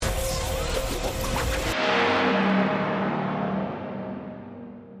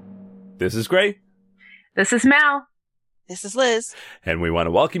This is Gray. This is Mal. This is Liz. And we want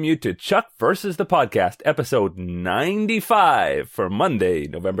to welcome you to Chuck versus the Podcast, episode 95 for Monday,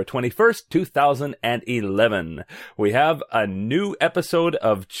 November 21st, 2011. We have a new episode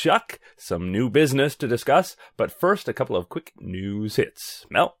of Chuck, some new business to discuss, but first, a couple of quick news hits.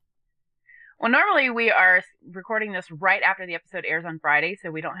 Mel? Well, normally we are recording this right after the episode airs on Friday, so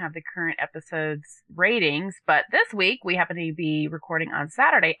we don't have the current episode's ratings. But this week, we happen to be recording on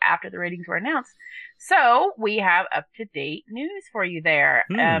Saturday after the ratings were announced. So we have up-to-date news for you there.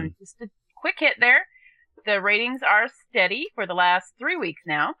 Just a quick hit there. The ratings are steady for the last 3 weeks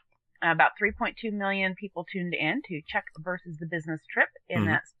now. About 3.2 million people tuned in to Chuck versus the Business Trip, and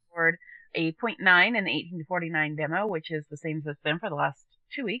that scored a 0.9 in the 18 to 49 demo, which is the same as it's been for the last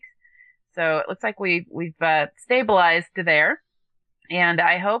 2 weeks. So it looks like we've stabilized there. And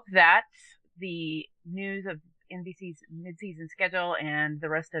I hope that the news of NBC's mid-season schedule and the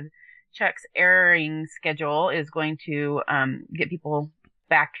rest of Chuck's airing schedule is going to get people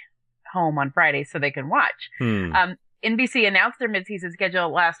back home on Friday so they can watch. NBC announced their mid-season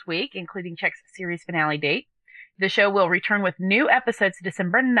schedule last week, including Chuck's series finale date. The show will return with new episodes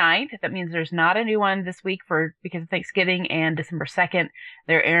December 9th. That means there's not a new one this week because of Thanksgiving, and December 2nd,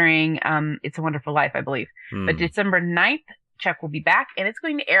 they're airing It's a Wonderful Life, I believe. But December 9th, Chuck will be back, and it's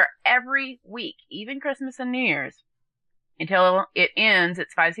going to air every week, even Christmas and New Year's, until it ends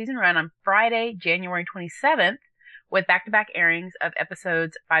its 5-season run on Friday, January 27th, with back-to-back airings of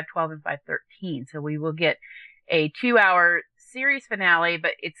episodes 512 and 513. So we will get a 2-hour series finale,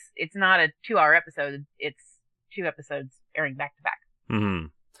 but it's not a 2-hour episode. It's 2 episodes airing back to back,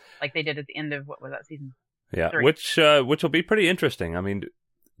 like they did at the end of what was that, season? Yeah, 3. which will be pretty interesting. I mean,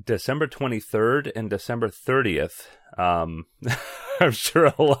 December 23rd and December 30th. I'm sure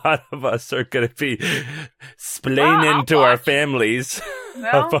a lot of us are going to be splaining to our families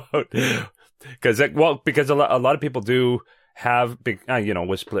about because a lot of people do have big,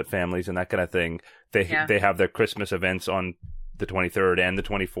 with split families and that kind of thing. They have their Christmas events on the 23rd and the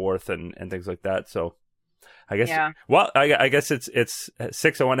 24th and things like that. So. I guess. Yeah. Well, I guess it's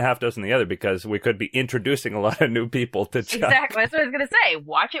 6 of one, half dozen the other, because we could be introducing a lot of new people to Chuck. Exactly. That's what I was going to say.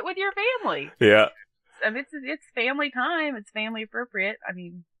 Watch it with your family. Yeah. I mean, it's family time. It's family appropriate. I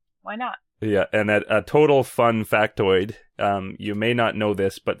mean, why not? Yeah, and a total fun factoid. You may not know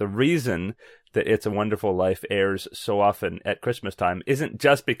this, but the reason that It's a Wonderful Life airs so often at Christmas time isn't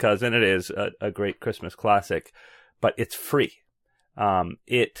just because, and it is a great Christmas classic, but it's free.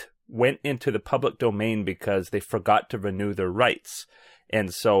 It went into the public domain because they forgot to renew their rights.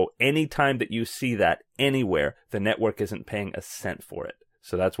 And so anytime that you see that anywhere, the network isn't paying a cent for it.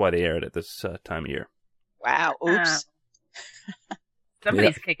 So that's why they air it at this time of year. Wow. Oops.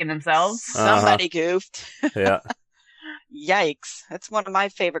 Somebody's kicking themselves. Somebody goofed. Yeah. Yikes. That's one of my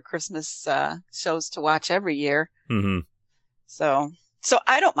favorite Christmas shows to watch every year. So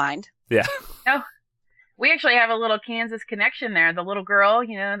I don't mind. Yeah. No. We actually have a little Kansas connection there. The little girl,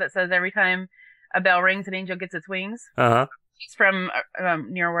 that says every time a bell rings, an angel gets its wings. She's from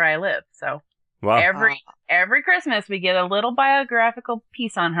near where I live. So every Christmas we get a little biographical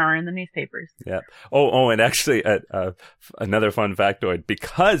piece on her in the newspapers. Yeah. Oh, and actually, another fun factoid: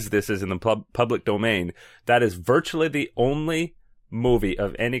 because this is in the public domain, that is virtually the only movie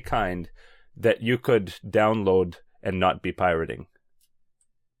of any kind that you could download and not be pirating.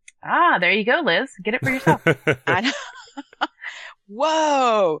 Ah, there you go, Liz. Get it for yourself. I know.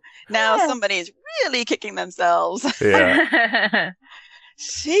 Whoa. Now somebody's really kicking themselves. Yeah.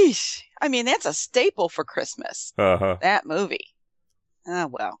 Sheesh. I mean, that's a staple for Christmas. That movie. Oh,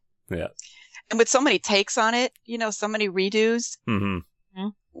 well. Yeah. And with so many takes on it, so many redos.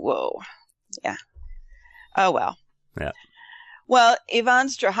 Whoa. Yeah. Oh, well. Yeah. Well, Yvonne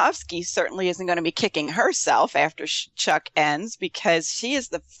Strahovski certainly isn't going to be kicking herself after Chuck ends, because she is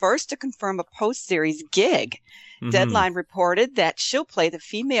the first to confirm a post-series gig. Deadline reported that she'll play the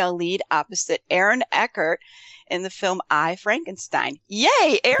female lead opposite Aaron Eckhart in the film I, Frankenstein.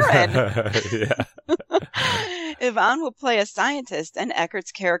 Yay, Aaron! Yvonne will play a scientist and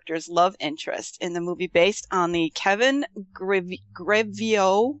Eckhart's character's love interest in the movie based on the Kevin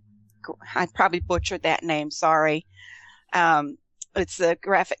Grevioux. I probably butchered that name, sorry. It's a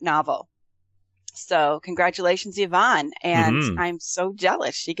graphic novel. So congratulations, Yvonne. And I'm so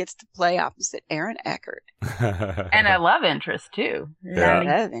jealous she gets to play opposite Aaron Eckhart. And a love interest, too. Yeah.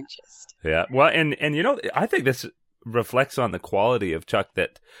 Love interest. Yeah. Well, and I think this reflects on the quality of Chuck,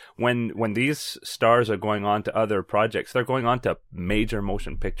 that when these stars are going on to other projects, they're going on to major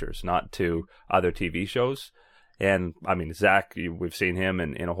motion pictures, not to other TV shows. And I mean, Zach, we've seen him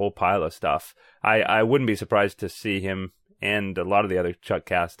in a whole pile of stuff. I wouldn't be surprised to see him and a lot of the other Chuck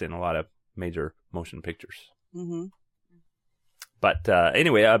cast in a lot of major motion pictures. Mm-hmm. But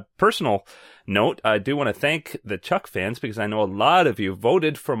anyway, a personal note, I do want to thank the Chuck fans because I know a lot of you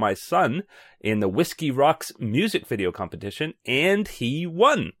voted for my son in the Whiskey Rocks music video competition, and he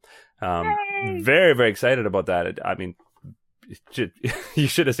won. Very, very excited about that. I mean, you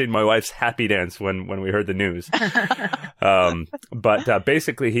should have seen my wife's happy dance when we heard the news. But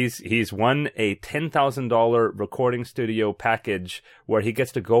basically, he's won a $10,000 recording studio package where he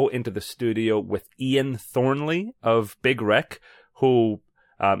gets to go into the studio with Ian Thornley of Big Wreck, who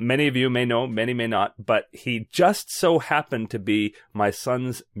many of you may know, many may not, but he just so happened to be my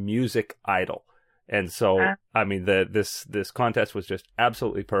son's music idol. And so, I mean, this contest was just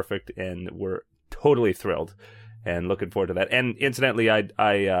absolutely perfect, and we're totally thrilled and looking forward to that. And incidentally,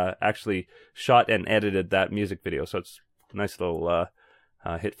 I actually shot and edited that music video, so it's a nice little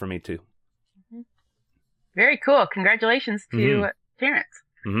hit for me too. Very cool. Congratulations to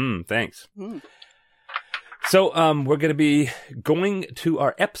Terrence. Thanks. So we're going to be going to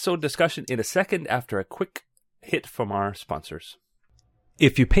our episode discussion in a second after a quick hit from our sponsors.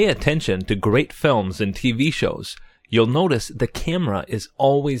 If you pay attention to great films and TV shows, you'll notice the camera is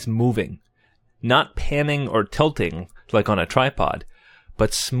always moving. Not panning or tilting like on a tripod,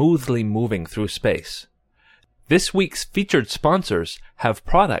 but smoothly moving through space. This week's featured sponsors have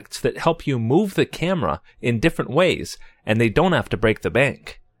products that help you move the camera in different ways, and they don't have to break the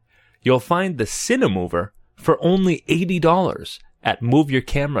bank. You'll find the Cinemover for only $80 at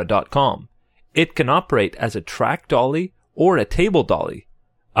moveyourcamera.com. It can operate as a track dolly or a table dolly.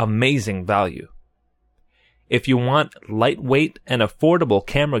 Amazing value. If you want lightweight and affordable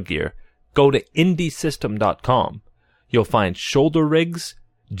camera gear, go to indiesystem.com. You'll find shoulder rigs,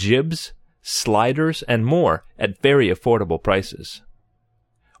 jibs, sliders, and more at very affordable prices.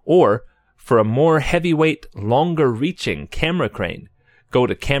 Or, for a more heavyweight, longer-reaching camera crane, go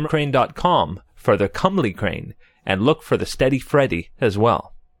to cameracrane.com for the Comely crane and look for the Steady Freddy as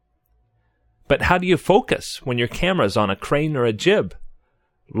well. But how do you focus when your camera's on a crane or a jib?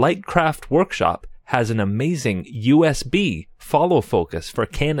 Lightcraft Workshop has an amazing USB follow focus for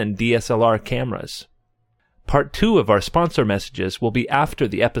Canon DSLR cameras. Part 2 of our sponsor messages will be after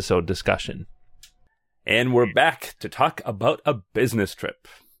the episode discussion. And we're back to talk about a business trip.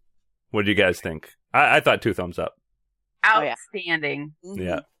 What do you guys think? I thought 2 thumbs up. Outstanding.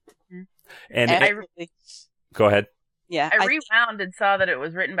 Yeah. And go ahead. Yeah. I rewound and saw that it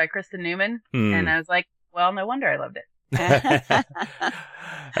was written by Kristen Newman, and I was like, well, no wonder I loved it.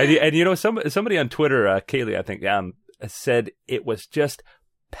 and you know, somebody on Twitter, Kaylee, I think, said it was just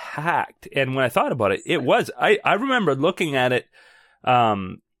packed. And when I thought about it, it was. I remember looking at it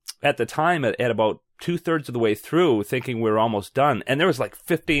at the time at about 2/3 of the way through, thinking we were almost done, and there was like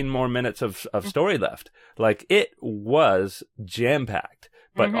 15 more minutes of story left. Like, it was jam packed,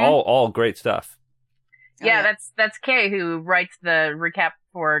 but all great stuff. Yeah, that's Kay, who writes the recap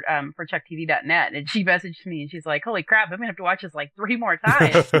for ChuckTV.net, and she messaged me and she's like, "Holy crap, I'm gonna have to watch this like 3 more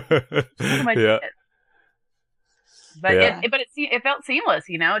times." But it felt seamless,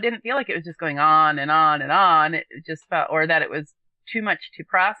 you know. It didn't feel like it was just going on and on and on. It just felt, or that it was too much to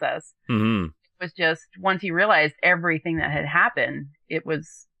process. It was just, once you realized everything that had happened, it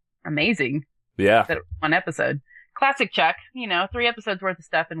was amazing. Yeah, that it was one episode. Classic Chuck, you know, 3 episodes worth of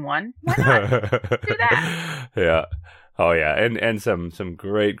stuff in one. Why not? Do that. Yeah. Oh yeah. And some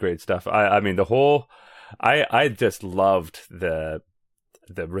great stuff. I mean, the whole, I just loved the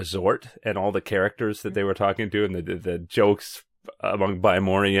resort and all the characters that they were talking to, and the jokes among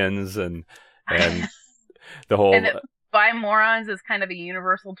Bimorians and the whole. And Bimorons is kind of a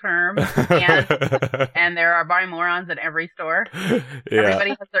universal term, and there are Bimorons in every store. Yeah.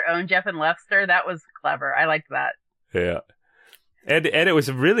 Everybody has their own Jeff and Lester. That was clever. I liked that. Yeah. And it was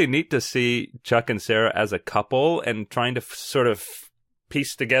really neat to see Chuck and Sarah as a couple and trying to sort of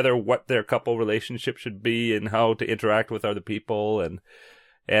piece together what their couple relationship should be and how to interact with other people, and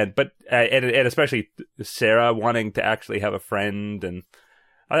especially Sarah wanting to actually have a friend, and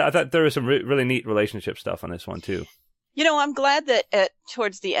I thought there was some really neat relationship stuff on this one too. You know, I'm glad that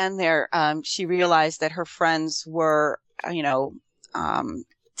towards the end there, she realized that her friends were,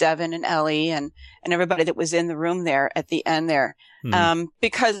 Devin and Ellie and everybody that was in the room there at the end there.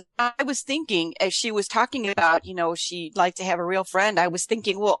 Because I was thinking, as she was talking about, you know, she'd like to have a real friend, I was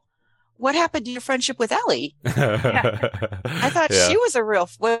thinking, well, what happened to your friendship with Ellie? I thought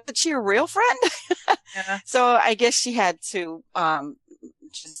wasn't she a real friend? So I guess she had to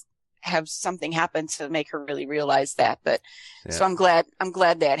just have something happen to make her really realize that. But so I'm glad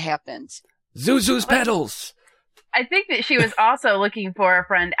that happened. Zuzu's pedals. I think that she was also looking for a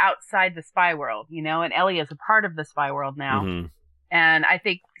friend outside the spy world, and Ellie is a part of the spy world now. Mm-hmm. And I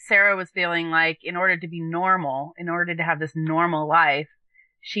think Sarah was feeling like in order to be normal, in order to have this normal life,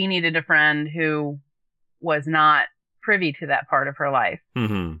 she needed a friend who was not privy to that part of her life.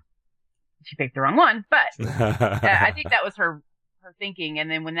 Mm-hmm. She picked the wrong one, but I think that was her thinking.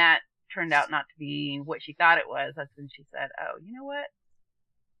 And then when that turned out not to be what she thought it was, that's when she said, "Oh, you know what?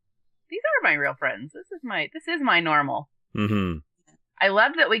 These are my real friends. This is my normal." Mm-hmm. I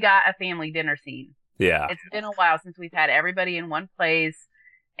love that we got a family dinner scene. Yeah. It's been a while since we've had everybody in one place,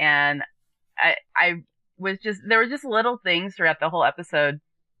 and there were just little things throughout the whole episode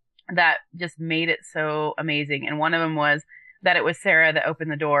that just made it so amazing. And one of them was that it was Sarah that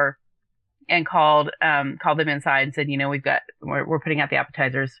opened the door and called them inside and said, we're putting out the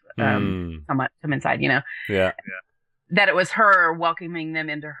appetizers. Come inside, Yeah. That it was her welcoming them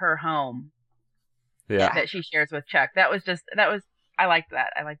into her home. Yeah. That she shares with Chuck. I liked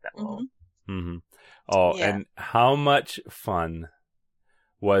that. I liked that little. Mm-hmm. Oh, Yeah. and how much fun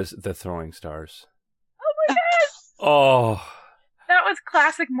was the throwing stars? Oh my gosh! Oh, That was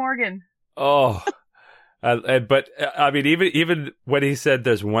classic Morgan. oh. But I mean, even when he said,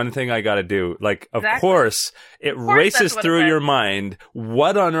 "There's one thing I got to do," like, of Exactly. course, it races that's what it through was. your mind.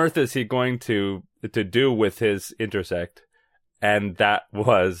 What on earth is he going to do with his intersect? And that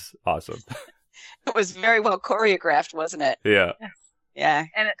was awesome. It was very well choreographed, wasn't it? Yeah, Yeah.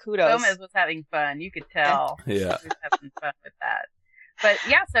 And Kudos. Gomez was having fun. You could tell. Yeah. He was having fun with that. But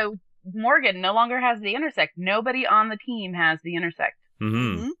yeah, so Morgan no longer has the intersect. Nobody on the team has the intersect.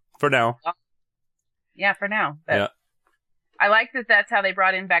 mm-hmm. For now. Yeah, for now. But Yeah. I like that that's how they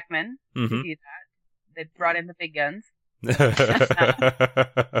brought in Beckman to Mm-hmm. do that. They brought in the big guns. and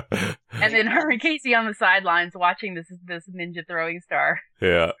And then her and Casey on the sidelines watching this ninja throwing star.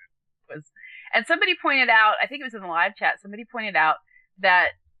 yeah. And somebody pointed out, I think it was in the live chat, somebody pointed out that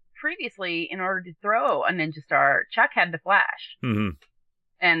previously, in order to throw a ninja star, Chuck had to flash. Mm-hmm.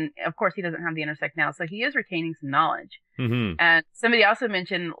 And of course, he doesn't have the intersect now, so he is retaining some knowledge. Mm-hmm. And somebody also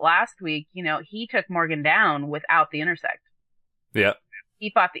mentioned last week, he took Morgan down without the intersect. Yeah.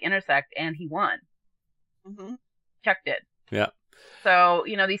 He fought the intersect and he won. Mm-hmm. Chuck did. Yeah. So,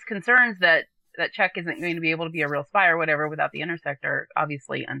 these concerns that Chuck isn't going to be able to be a real spy or whatever without the intersect are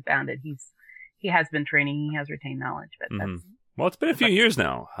obviously unfounded. He has been training, he has retained knowledge, but that's, Well, it's been a few years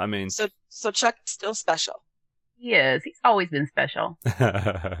now. I mean, So Chuck's still special. he is. He's always been special.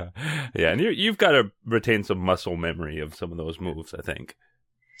 yeah, and you've got to retain some muscle memory of some of those moves, I think.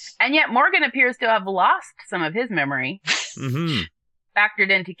 And yet Morgan appears to have lost some of his memory, Mm-hmm. factored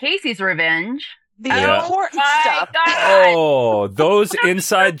into Casey's revenge. The Yeah. important My stuff. God! Oh, those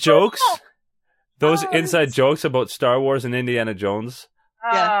inside jokes. Those Oh, inside jokes about Star Wars and Indiana Jones.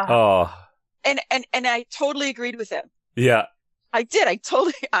 Yeah. Oh, And I totally agreed with him. yeah. I did.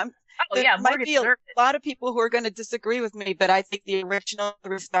 Oh, There yeah, might Morgan be a deserved it. lot of people who are going to disagree with me, but I think the original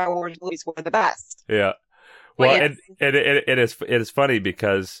Star Wars movies were the best. Yeah. Well, Well, yes. it is funny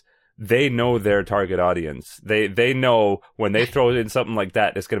because they know their target audience. They know when they throw in something like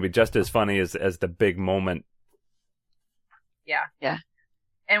that, it's going to be just as funny as the big moment. Yeah. Yeah.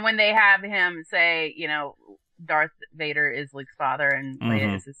 And when they have him say, Darth Vader is Luke's father and Leia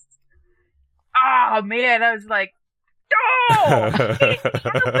Mhm. is his sister. Oh, man, I was like, oh! Casey,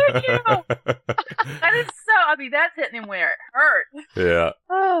 how could you? That is that's hitting him where it hurt. Yeah.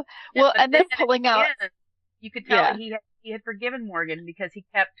 Oh, well, But and then at pulling the out. end, you could tell Yeah. that he had forgiven Morgan because he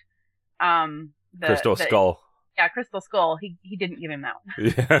kept the Crystal Skull. Yeah, Crystal Skull. He didn't give him that one.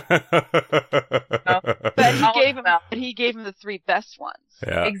 Yeah. But he All gave him. about- But he gave him the three best ones.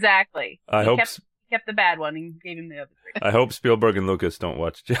 Yeah. Exactly. I He hope kept the bad one and gave him the other three. I hope Spielberg and Lucas don't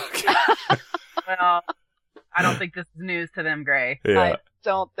watch Chuck. Well, I don't think this is news to them, Gray. Yeah. I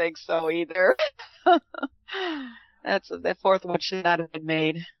don't think so either. That fourth one should not have been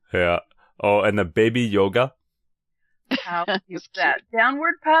made. Yeah. Oh, and the baby yoga. How cute It's is that?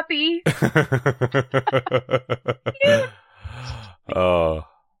 Downward puppy. Oh.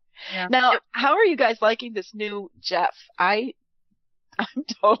 Yeah. Now, how are you guys liking this new Jeff? I'm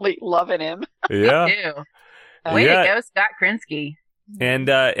totally loving him. Yeah. Ew. Way Yeah. to go, Scott Krinsky. And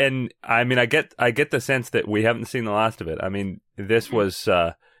I mean, I get the sense that we haven't seen the last of it. I mean, this was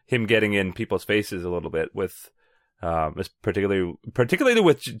him getting in people's faces a little bit with, particularly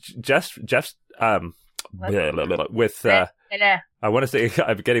with Jeff's with I want to say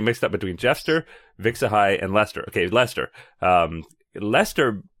I'm getting mixed up between Jeffster, Vixahai, and Lester. Okay, Lester.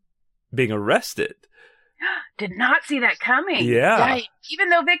 Lester being arrested. Did not see that coming. Yeah. Right. Even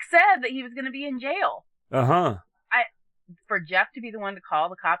though Vic said that he was going to be in jail. Uh huh. For Jeff to be the one to call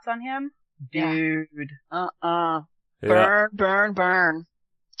the cops on him, Dude. Uh-uh. Yeah. Burn, burn, burn.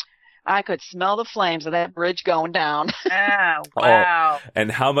 I could smell the flames of that bridge going down. Oh, wow.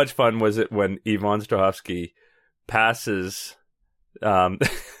 And how much fun was it when Yvonne Strahovski passes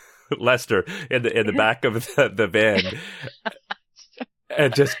Lester in the back of the van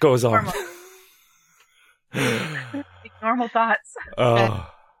and just goes on. Normal thoughts. Oh,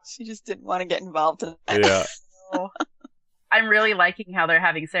 She just didn't want to get involved in that. yeah. Oh. I'm really liking how they're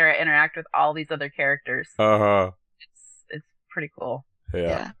having Sarah interact with all these other characters. Uh-huh. It's pretty cool.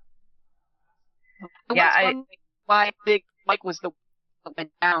 Yeah. I Yeah, was wondering why Big Mike was the one that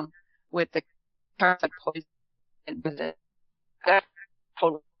went down with the carpet poison with it. That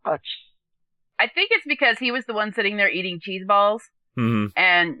totally touched. I think it's because he was the one sitting there eating cheese balls, Hmm.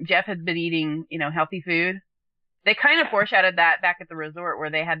 and Jeff had been eating, healthy food. They kind of foreshadowed that back at the resort where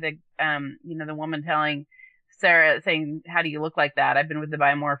they had the, the woman telling Sarah, saying, "How do you look like that? I've been with the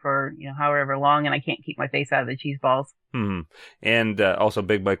Bymore for, however long, and I can't keep my face out of the cheese balls." Hmm. And also,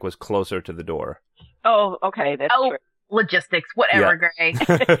 Big Mike was closer to the door. Oh, okay, that's true. Logistics, whatever, Gray.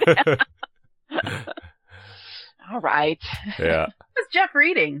 All right. Yeah. What was Jeff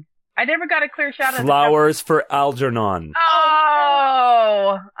reading? I never got a clear shot of Flowers for Algernon.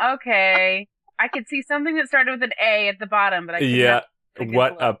 Oh, okay. I could see something that started with an A at the bottom, but I could Yeah. not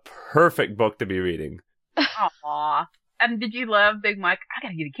What a perfect book to be reading. Aw. And did you love Big Mike? I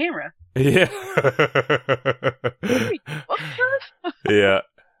gotta get a camera. Yeah. Yeah.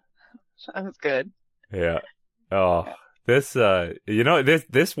 That was good. Yeah. Oh, this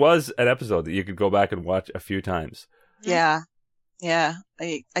this was an episode that you could go back and watch a few times. Yeah. Yeah.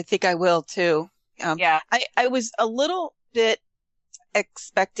 I think I will too. Yeah. I was a little bit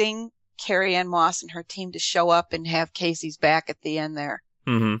expecting Carrie Ann Moss and her team to show up and have Casey's back at the end there.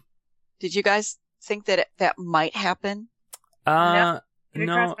 Mm-hmm. Did you guys think that that might happen? It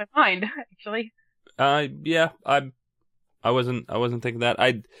No. crossed my mind, actually. Yeah, I wasn't thinking that.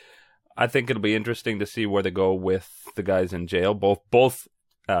 I think it'll be interesting to see where they go with the guys in jail, both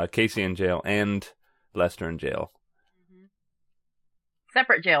Casey in jail and Lester in jail.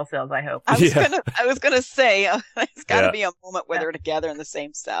 Separate jail cells, I hope. I was gonna say there's got to Yeah. be a moment where they're together in the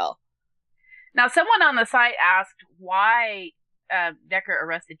same cell. Now, someone on the site asked why Decker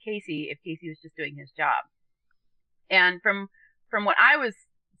arrested Casey if Casey was just doing his job. And from what I was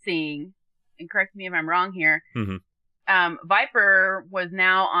seeing, and correct me if I'm wrong here, Mm-hmm. Viper was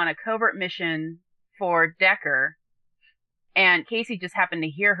now on a covert mission for Decker, and Casey just happened to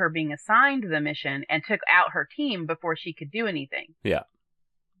hear her being assigned the mission and took out her team before she could do anything. Yeah.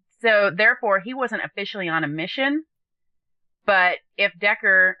 So therefore, he wasn't officially on a mission. But if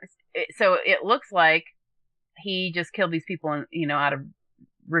Decker, so it looks like he just killed these people, out of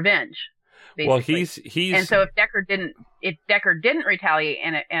revenge. Basically. Well, he's And so if Decker didn't retaliate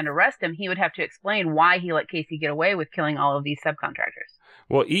and arrest him, he would have to explain why he let Casey get away with killing all of these subcontractors.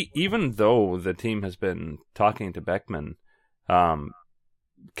 well, even though the team has been talking to Beckman,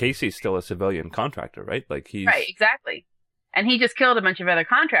 Casey's still a civilian contractor, right? Like he's Right, exactly. And he just killed a bunch of other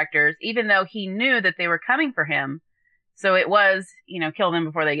contractors, even though he knew that they were coming for him. So it was, kill them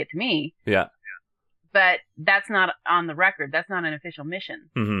before they get to me. Yeah. But that's not on the record. That's not an official mission.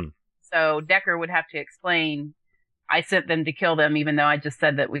 Mm-hmm. So Decker would have to explain, I sent them to kill them, even though I just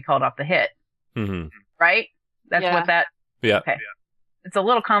said that we called off the hit. Mm-hmm. Right? That's Yeah. what that. Yeah. Okay. It's a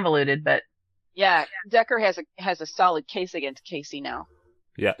little convoluted, but Yeah, Decker has a solid case against Casey now.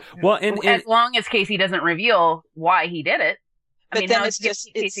 Yeah. Well, and as long as Casey doesn't reveal why he did it, But then how it's is he gonna just-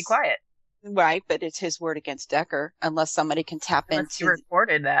 keep Casey it's- quiet. Right, but it's his word against Decker unless somebody can tap Unless he into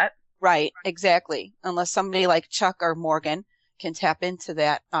reported that. right, exactly. Unless somebody like Chuck or Morgan can tap into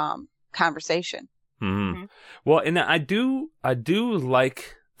that conversation. Mm-hmm. Well, and I do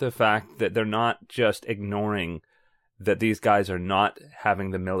like the fact that they're not just ignoring that these guys are not having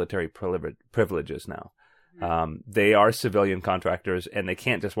the military privileges now. They are civilian contractors, and they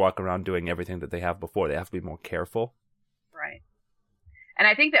can't just walk around doing everything that they have before. They have to be more careful. Right. And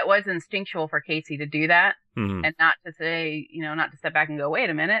I think that was instinctual for Casey to do that Mm-hmm. and not to say, not to step back and go, wait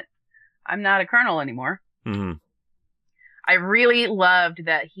a minute, I'm not a colonel anymore. Mm-hmm. I really loved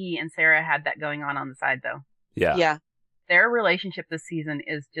that he and Sarah had that going on the side, though. Yeah. Yeah. Their relationship this season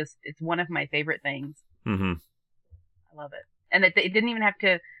is just, it's one of my favorite things. Mm-hmm. I love it. And that she didn't even have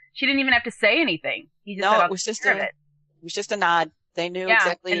to say anything. He just said, No, "I'll it was take just care of it." it was just a nod. They knew Yeah,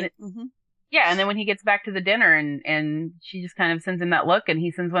 exactly. and Mhm. Yeah, and then when he gets back to the dinner and she just kind of sends him that look and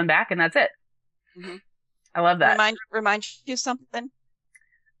he sends one back and that's it. Mhm. I love that. Remind you of something?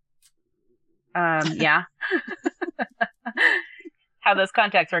 Yeah. How those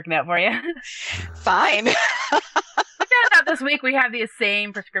contacts working out for you? Fine. I found out this week we have the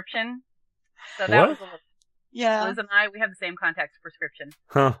same prescription. So that What? was a little, Yeah. Liz and I, we have the same contacts prescription.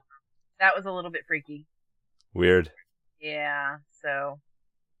 Huh. That was a little bit freaky. Weird. Yeah. So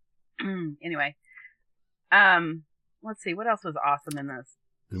anyway, let's see. What else was awesome in this?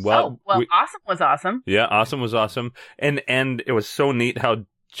 Well, Awesome was awesome. yeah, Awesome was awesome. And it was so neat how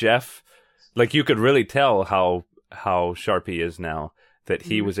Jeff, like, you could really tell how sharp he is now, that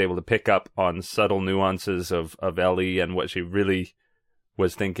he was able to pick up on subtle nuances of Ellie and what she really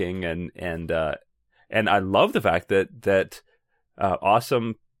was thinking. And I love the fact that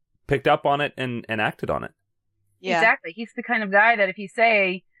Awesome picked up on it and acted on it. Yeah. Exactly. He's the kind of guy that if you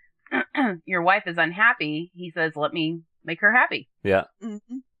say your wife is unhappy, he says, "Let me make her happy." Yeah.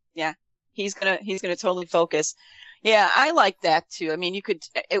 Mm-hmm. Yeah. He's gonna totally focus. Yeah, I like that too. I mean,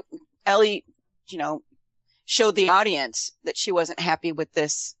 Ellie, showed the audience that she wasn't happy with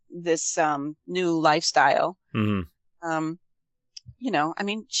this new lifestyle. Mm-hmm. I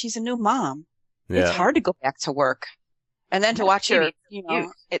mean, she's a new mom. Yeah. It's hard to go back to work, and then to watch her,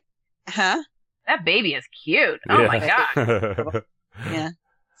 Huh? That baby is cute. Oh my god. Yeah,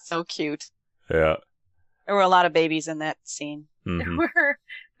 so cute. Yeah. There were a lot of babies in that scene. Mm-hmm. Where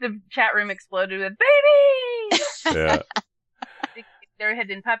the chat room exploded with baby. Yeah. If there had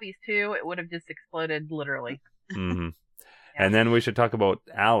been puppies too, it would have just exploded literally. Mm-hmm. Yeah. And then we should talk about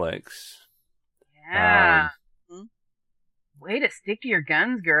Alex. Yeah. Way to stick to your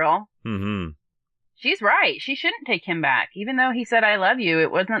guns, girl. Mm-hmm. She's right. She shouldn't take him back. Even though he said, "I love you,"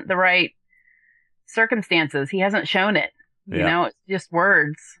 it wasn't the right circumstances. He hasn't shown it. It's just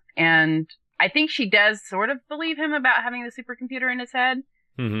words. And I think she does sort of believe him about having the supercomputer in his head.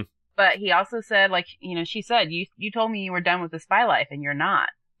 Mm-hmm. But he also said, she said, you told me you were done with the spy life and you're not.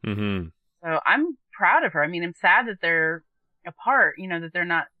 Mm-hmm. So I'm proud of her. I mean, I'm sad that they're apart, that they're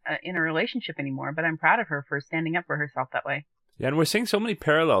not in a relationship anymore, but I'm proud of her for standing up for herself that way. Yeah, and we're seeing so many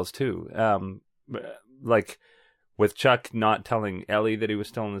parallels too. Like with Chuck not telling Ellie that he was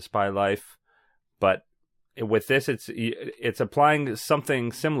still in the spy life, but with this, it's applying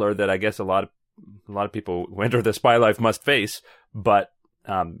something similar that I guess a lot of people who enter the spy life must face, but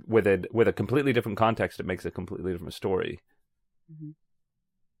with a completely different context, it makes a completely different story. Mm-hmm.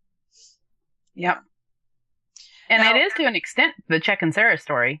 Yep. And it is to an extent the Chuck and Sarah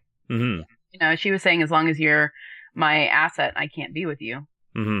story. Mm-hmm. She was saying, as long as you're my asset, I can't be with you.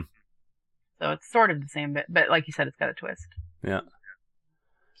 Mm-hmm. So it's sort of the same, but like you said, it's got a twist. Yeah.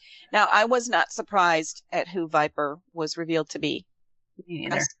 Now, I was not surprised at who Viper was revealed to be. Me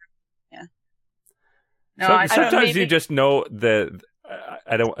neither. Yeah. No, sometimes you just know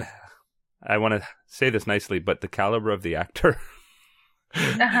I want to say this nicely, but the caliber of the actor.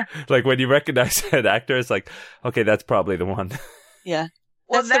 Like when you recognize an actor, it's like, okay, that's probably the one. Yeah.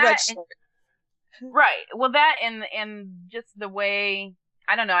 Well, That's the red shirt. Right. Well, that and just the way,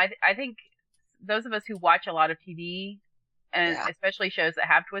 I don't know. I think those of us who watch a lot of TV, and especially shows that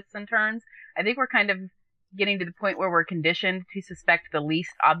have twists and turns, I think we're kind of getting to the point where we're conditioned to suspect the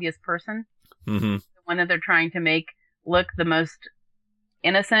least obvious person. Mm-hmm. The one that they're trying to make look the most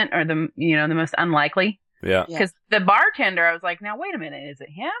innocent or the most unlikely. Yeah. Because the bartender, I was like, now wait a minute, is it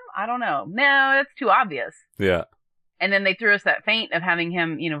him? I don't know. No, that's too obvious. Yeah. And then they threw us that feint of having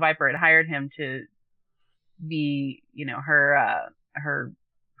him, Viper had hired him to be,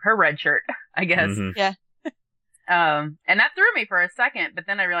 her red shirt, I guess. Mm-hmm. Yeah. And that threw me for a second, but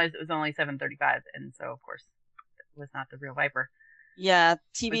then I realized it was only 7:35, and so of course it was not the real Viper. Yeah,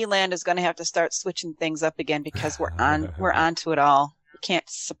 TV Land is going to have to start switching things up again because we're on to it all. You can't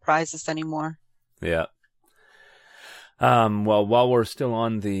surprise us anymore. Yeah. Well, while we're still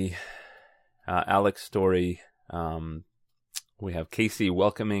on the Alex story, we have Casey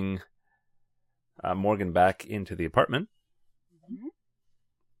welcoming Morgan back into the apartment. Mm-hmm.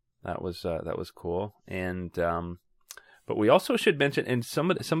 That was cool. And but we also should mention, and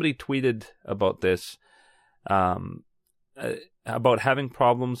somebody tweeted about this, about having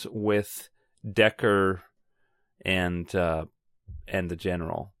problems with Decker and the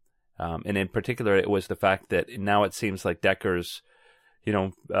General. And in particular, it was the fact that now it seems like Decker's,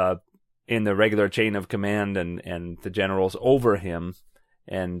 in the regular chain of command, and the General's over him,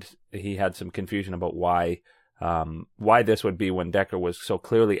 and he had some confusion about why this would be when Decker was so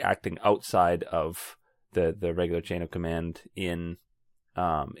clearly acting outside of the regular chain of command in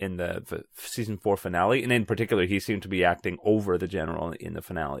the season 4 finale, and in particular, he seemed to be acting over the General in the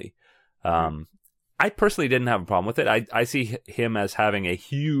finale. I personally didn't have a problem with it. I see him as having a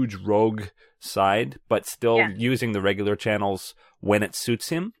huge rogue side, but still using the regular channels when it suits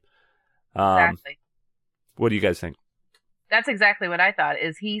him. Exactly. What do you guys think? That's exactly what I thought.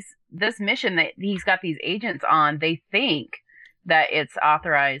 Is this mission that he's got these agents on? They think that it's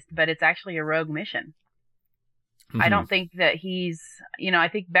authorized, but it's actually a rogue mission. I don't think that he's, I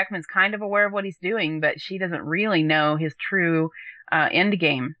think Beckman's kind of aware of what he's doing, but she doesn't really know his true end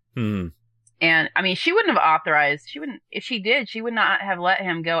game. Mm. And I mean, she wouldn't have authorized, if she did, she would not have let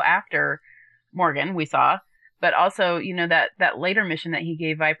him go after Morgan, we saw. But also, that later mission that he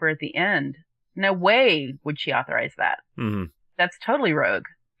gave Viper at the end, no way would she authorize that. Mm. That's totally rogue.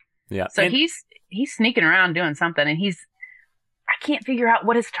 Yeah. So he's sneaking around doing something, and I can't figure out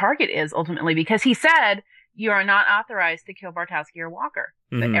what his target is ultimately, because he said, you are not authorized to kill Bartowski or Walker,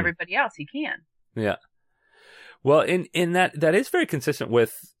 but everybody else you can. Yeah. Well, in that is very consistent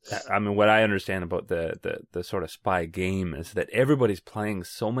with, I mean, what I understand about the sort of spy game is that everybody's playing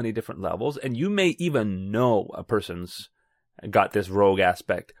so many different levels, and you may even know a person's got this rogue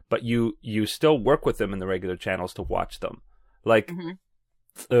aspect, but you still work with them in the regular channels to watch them. Like,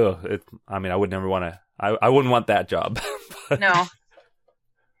 I mean, I would never want to, I wouldn't want that job. No.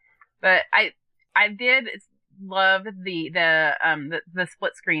 But I did love the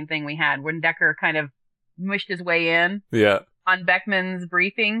split screen thing we had when Decker kind of mushed his way in. Yeah. On Beckman's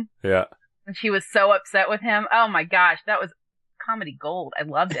briefing. Yeah. And she was so upset with him. Oh my gosh, that was comedy gold. I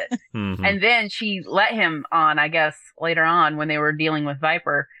loved it. And then she let him on, I guess, later on when they were dealing with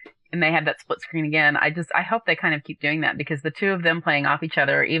Viper and they had that split screen again. I hope they kind of keep doing that, because the two of them playing off each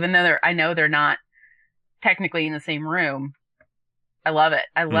other, even though I know they're not technically in the same room. I love it.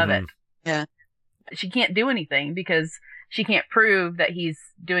 I love it. Yeah. She can't do anything because she can't prove that he's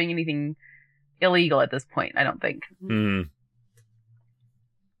doing anything illegal at this point, I don't think. Mm.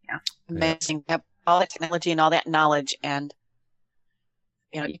 Yeah. Amazing. You have all that technology and all that knowledge, and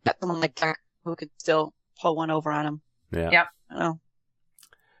you've got someone like Decker who could still pull one over on him. Yeah. Yep. I don't know.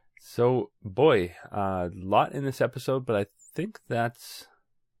 So, boy, a lot in this episode, but I think that's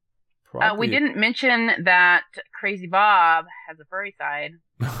probably... we didn't mention that Crazy Bob has a furry side.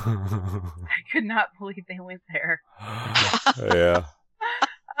 I could not believe they went there. Yeah.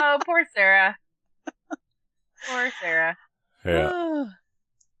 Oh, poor Sarah. Poor Sarah. Yeah.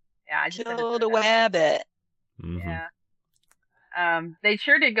 Yeah, I just Killed a rabbit. Mm-hmm. Yeah. They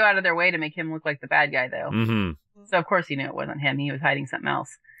sure did go out of their way to make him look like the bad guy, though. Mm-hmm. So of course you knew it wasn't him. He was hiding something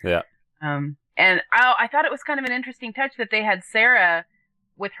else. Yeah. And I thought it was kind of an interesting touch that they had Sarah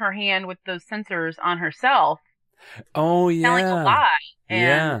with her hand with those sensors on herself. Oh, yeah. Telling a lie. And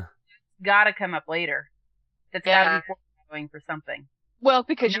Yeah. gotta come up later. That's gotta be foreshadowing for something. Well,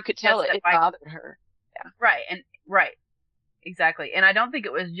 because you could tell it bothered her. Yeah. Right. Exactly. And I don't think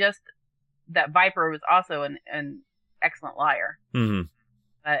it was just that Viper was also an excellent liar. Mm-hmm.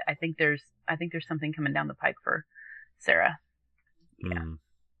 But I think there's something coming down the pike for Sarah. Yeah. Mm.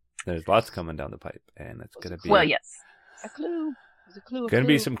 There's lots coming down the pipe, and it's going to be... Well, yes. A clue. There's a clue. Going to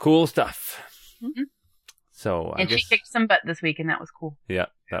be some cool stuff. Mm-hmm. So and she kicked some butt this week, and that was cool. Yeah,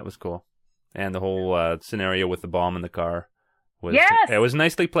 that was cool. And the whole scenario with the bomb in the car was... Yes! It was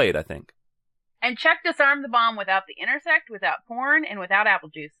nicely played, I think. And Chuck disarmed the bomb without the intersect, without porn, and without apple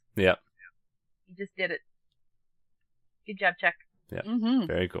juice. Yeah. He just did it. Good job, Chuck. Yeah, Mm-hmm.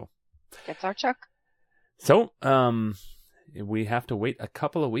 very cool. That's our Chuck. So, we have to wait a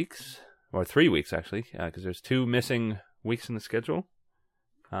couple of weeks, or 3 weeks actually, because there's 2 missing weeks in the schedule.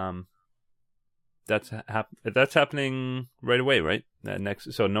 That's happening right away, right?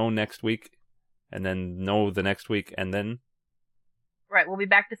 So no next week, and then no the next week, and then... Right, we'll be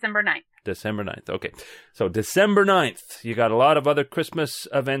back December 9th. December 9th. Okay. So December 9th, you got a lot of other Christmas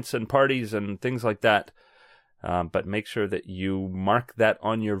events and parties and things like that. But make sure that you mark that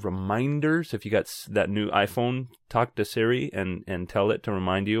on your reminders. If you got that new iPhone, talk to Siri and tell it to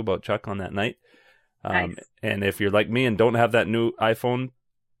remind you about Chuck on that night. Nice. And if you're like me and don't have that new iPhone,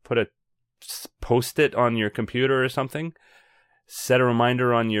 put a post-it on your computer or something. Set a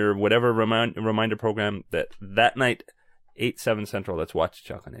reminder on your whatever reminder program that night, 8/7 Central, let's watch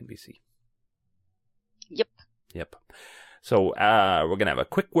Chuck on NBC. Yep. So we're going to have a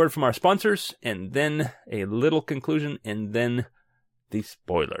quick word from our sponsors, and then a little conclusion, and then the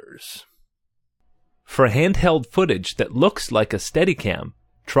spoilers. For handheld footage that looks like a Steadicam,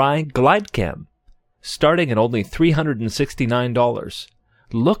 try GlideCam. Starting at only $369.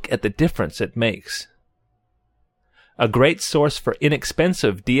 Look at the difference it makes. A great source for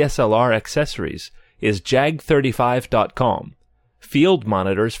inexpensive DSLR accessories is Jag35.com. Field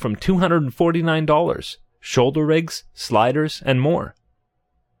monitors from $249. Shoulder rigs, sliders, and more.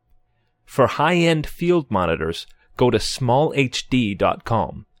 For high-end field monitors, go to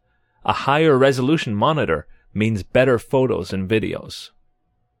smallhd.com. A higher resolution monitor means better photos and videos.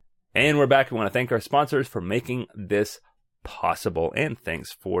 And we're back. We want to thank our sponsors for making this possible. And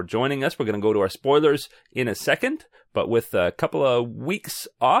thanks for joining us. We're going to go to our spoilers in a second, but with a couple of weeks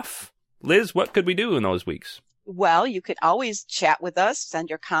off, Liz, what could we do in those weeks? Well, you could always chat with us, send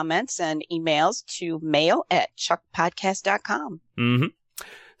your comments and emails to mail@chuckpodcast.com. Mm-hmm.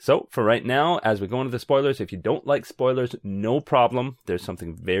 So for right now, as we go into the spoilers, if you don't like spoilers, no problem. There's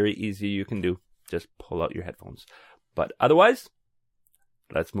something very easy you can do. Just pull out your headphones. But otherwise,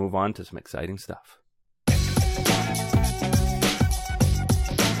 let's move on to some exciting stuff.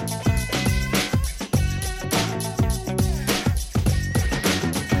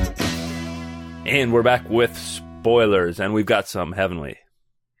 And we're back with spoilers, and we've got some, haven't we?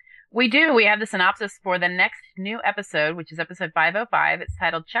 We do. We have the synopsis for the next new episode, which is episode 505. It's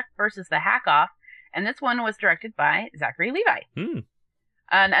titled Chuck versus the Hack-Off, and this one was directed by Zachary Levi.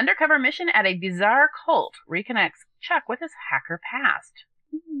 An undercover mission at a bizarre cult reconnects Chuck with his hacker past.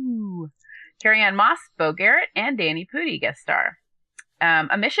 Ooh. Carrie Ann Moss, Bo Garrett, and Danny Pudi guest star.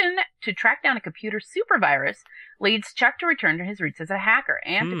 A mission to track down a computer super virus leads Chuck to return to his roots as a hacker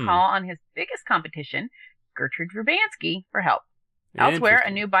and to call on his biggest competition, Gertrude Verbansky, for help. Elsewhere,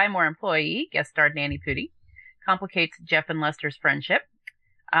 a new Buy More employee, guest star Danny Pudi, complicates Jeff and Lester's friendship.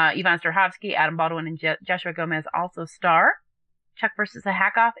 Ivan Strahovski, Adam Baldwin, and Joshua Gomez also star. Chuck vs. the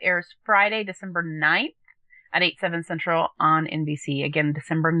Hack-Off airs Friday, December 9th at 8/7 Central on NBC. Again,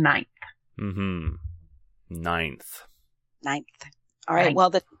 December 9th. Mm-hmm. 9th. All right. Well,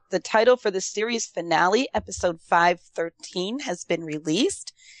 the title for the series finale, episode 513, has been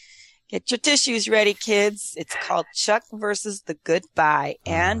released. Get your tissues ready, kids. It's called Chuck versus the Goodbye,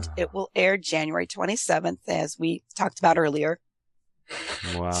 and it will air January 27th, as we talked about earlier.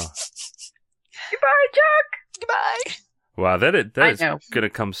 Wow. Goodbye, Chuck! Goodbye! Wow, that is going to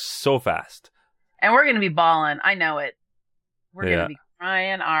come so fast. And we're going to be bawling. I know it. We're going to be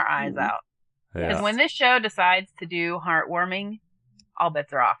crying our eyes out. Because when this show decides to do heartwarming, all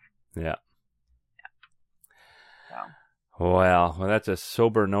bets are off. Yeah. So. Well, that's a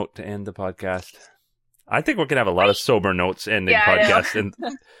sober note to end the podcast. I think we're going to have a lot of sober notes ending podcasts. And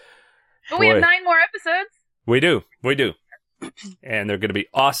but we have 9 more episodes. We do. And they're going to be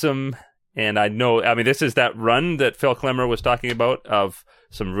awesome. And I mean, this is that run that Phil Klemmer was talking about of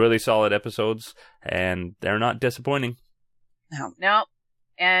some really solid episodes, and they're not disappointing. No.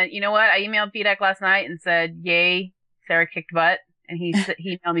 And you know what? I emailed PDAC last night and said, yay, Sarah kicked butt. And he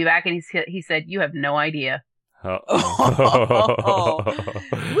emailed me back and he said, you have no idea. Oh.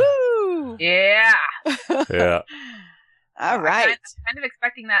 Woo! Yeah. Yeah. All right. I'm kind of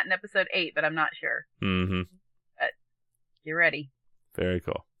expecting that in episode 8, but I'm not sure. Mm-hmm. But you're ready. Very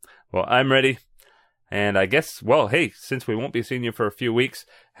cool. Well, I'm ready. And I guess, well, hey, since we won't be seeing you for a few weeks,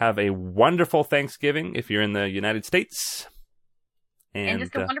 have a wonderful Thanksgiving if you're in the United States. And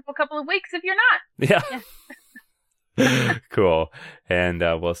just a wonderful couple of weeks if you're not. Yeah. Cool. And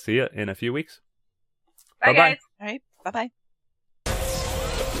we'll see you in a few weeks. Bye, guys. All right. Bye-bye.